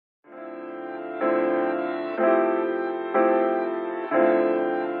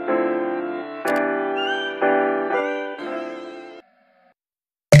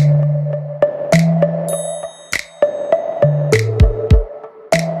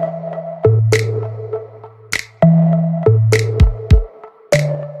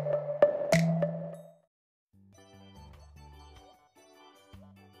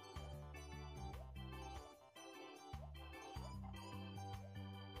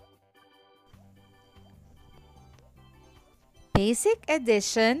Basic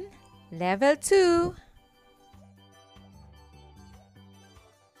Addition, Level 2.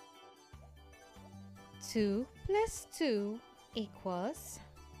 2 plus 2 equals.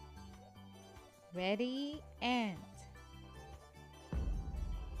 Ready and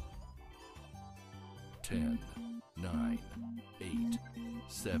 10, 9, 8,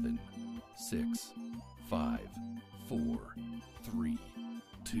 7, 6, 5, 4, 3,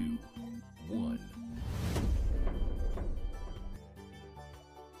 2, 1.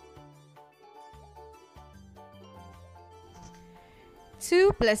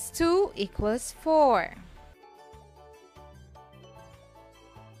 2 plus 2 equals 4.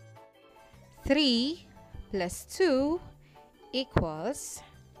 3 plus 2 equals.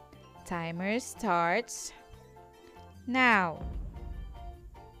 Timer starts now.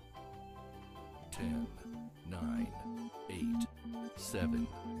 10, 9, 8, 7,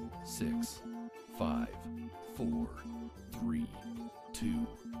 6, 5, 4, 3, 2,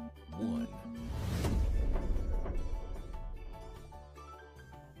 1.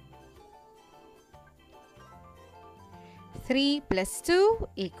 3 plus 2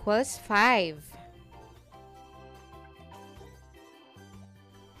 equals 5.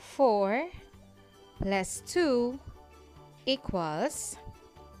 4 plus 2 equals.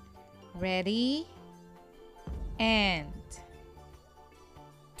 Ready and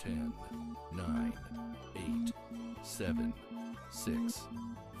 10, 9, 8, 7, 6,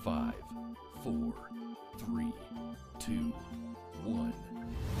 5, 4, 3, 2, 1.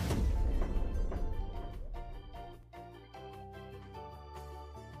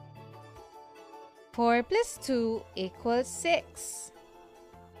 4 plus 2 equals 6.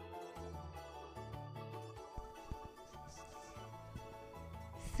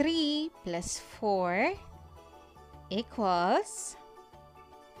 3 plus 4 equals.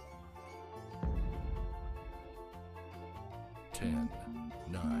 10,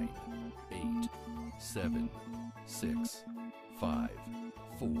 9, 8, 7, 6, 5,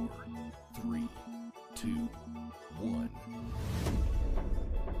 4, 3, 2, 1.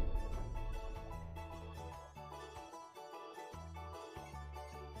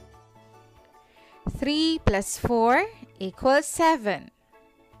 3 plus 4 equals 7.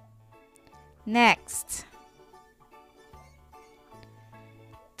 Next,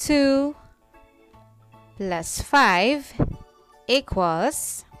 2 plus 5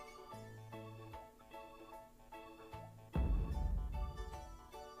 equals.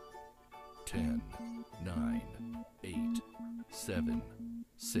 10, 9, 8, 7,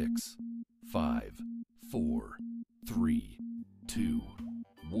 6, 5, 4, 3, 2,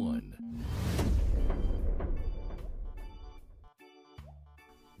 1.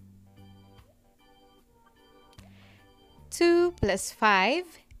 2 plus 5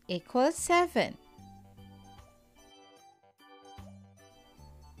 equals 7.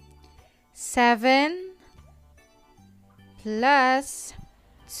 7 plus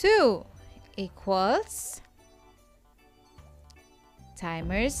 2 equals.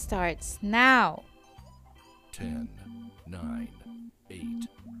 Timer starts now. 10, 9, 8,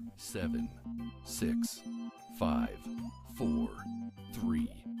 7, 6, 5, 4, 3,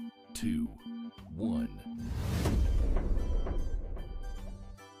 2, 1.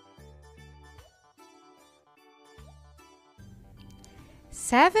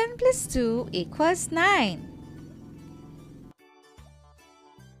 7 plus 2 equals 9.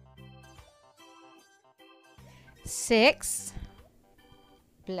 6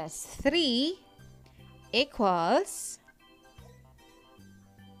 plus 3 equals.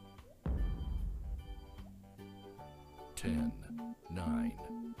 10, 9,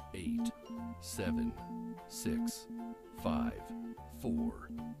 8, 7, 6, 5, 4,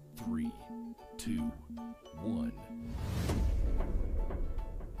 3, 2, 1.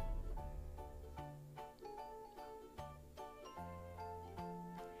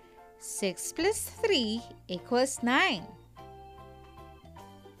 6 plus 3 equals 9.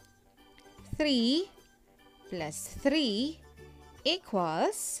 3 plus 3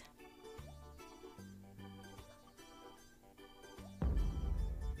 equals.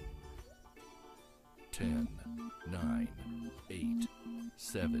 10, 9, 8,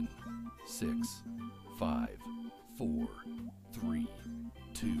 7, 6, 5, 4, 3,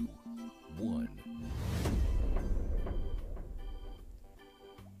 2, 1.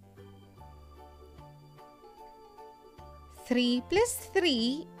 3 plus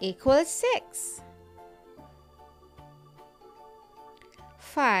 3 equals 6.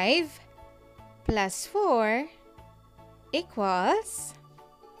 5 plus 4 equals.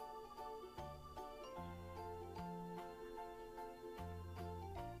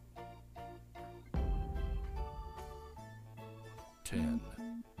 10,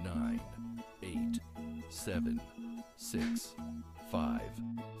 9, 8, 7, 6, 5,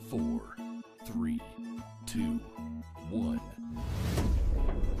 4, 3, 2, 1.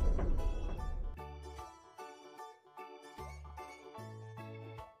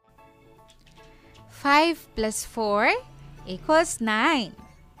 5 plus 4 equals 9.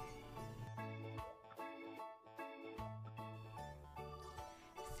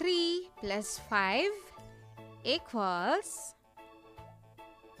 3 plus 5 equals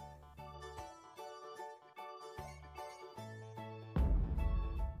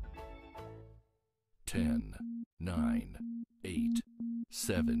 10, 9, 8,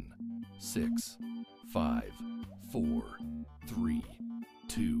 7, 6, 5, 4, 3,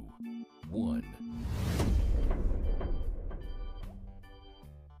 2, 1.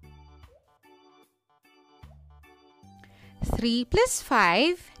 3 plus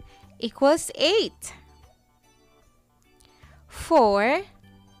 5 equals 8. 4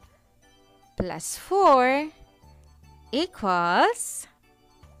 plus 4 equals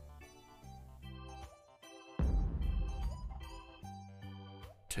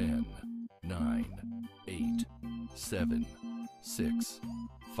 10, 9, 8, 7, 6,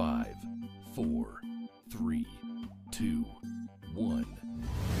 5, 4, 3, 2, 1.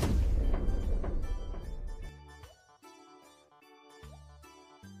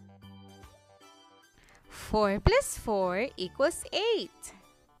 4 plus 4 equals 8.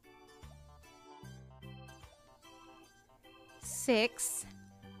 6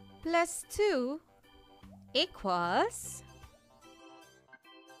 plus 2 equals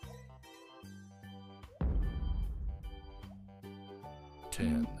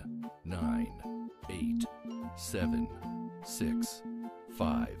 10, 9, 8, 7, 6,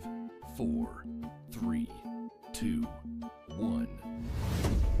 5, 4, 3, 2, 1.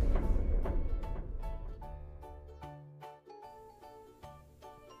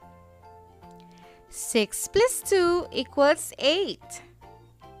 6 plus 2 equals 8.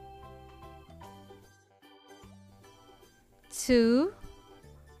 2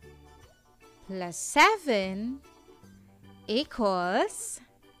 plus 7 equals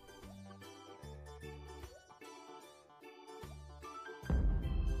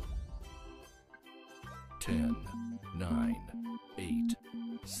 10, 9, 8,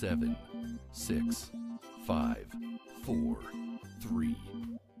 7, 6, 5, 4, 3,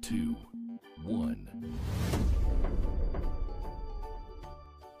 2, 1.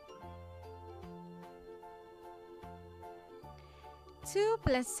 2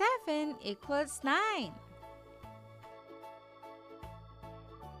 plus 7 equals 9.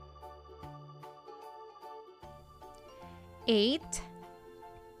 8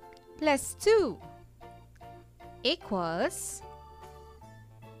 plus 2 equals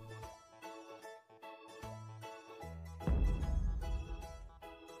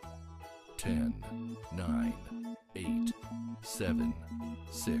 10, 9, 8, 7,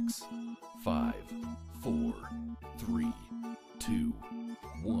 6, 5, 4, 3, 2,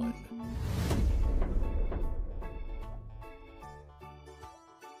 1.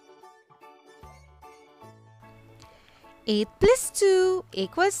 8 plus 2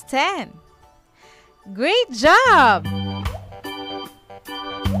 equals 10. Great job!